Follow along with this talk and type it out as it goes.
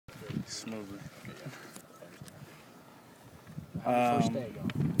smoothly. First day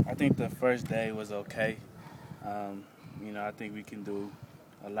going? I think the first day was okay. I think we can do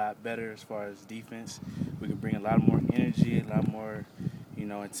a lot better as far as defense. We can bring a lot more energy, a lot more,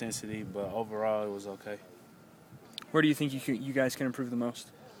 intensity. But overall, it was okay. Where do you think you guys can improve the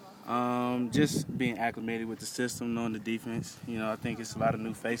most? Just being acclimated with the system, knowing the defense. I think it's a lot of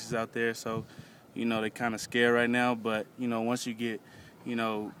new faces out there, so they kind of scared right now. But once you get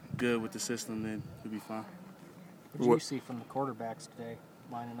good with the system, then you'll be fine. What did you see from the quarterbacks today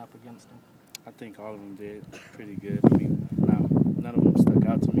lining up against him? I think all of them did pretty good. I mean, none of them stuck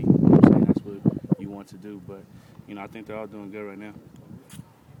out to me. I'm saying that's what you want to do, but I think they're all doing good right now.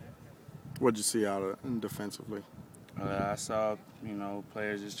 What did you see out of defensively? I saw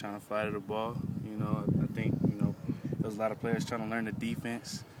players just trying to fly to the ball. I think there was a lot of players trying to learn the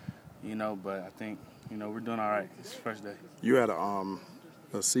defense. But I think we're doing all right. It's the first day. You had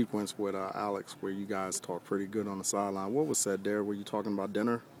a sequence with Alex where you guys talked pretty good on the sideline. What was said there? Were you talking about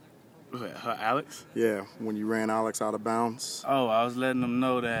dinner? Alex? Yeah, when you ran Alex out of bounds. Oh, I was letting him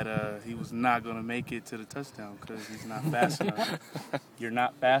know that he was not going to make it to the touchdown because he's not fast enough. You're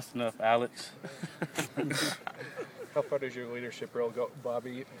not fast enough, Alex. How far does your leadership role go,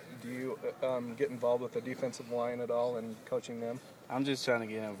 Bobby? Do you get involved with the defensive line at all and coaching them? I'm just trying to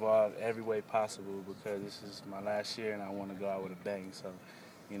get involved every way possible because this is my last year and I want to go out with a bang. So,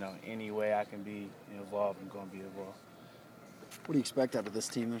 any way I can be involved, I'm going to be involved. What do you expect out of this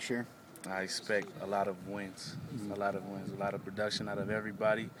team this year? I expect a lot of wins, a lot of production out of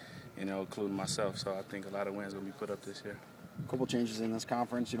everybody, including myself. So I think a lot of wins will be put up this year. A couple changes in this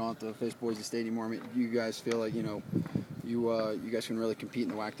conference. You don't have to face Boise State anymore. I mean, you guys feel like you guys can really compete in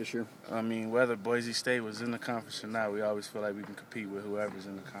the WAC this year? I mean, whether Boise State was in the conference or not, we always feel like we can compete with whoever's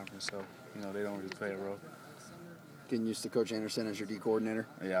in the conference. So they don't really play a role. Getting used to Coach Anderson as your D coordinator?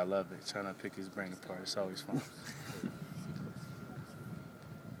 Yeah, I love it. Trying to pick his brain apart. It's always fun.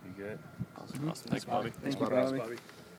 You good? Awesome. Thanks, Bobby. Thanks, Bobby.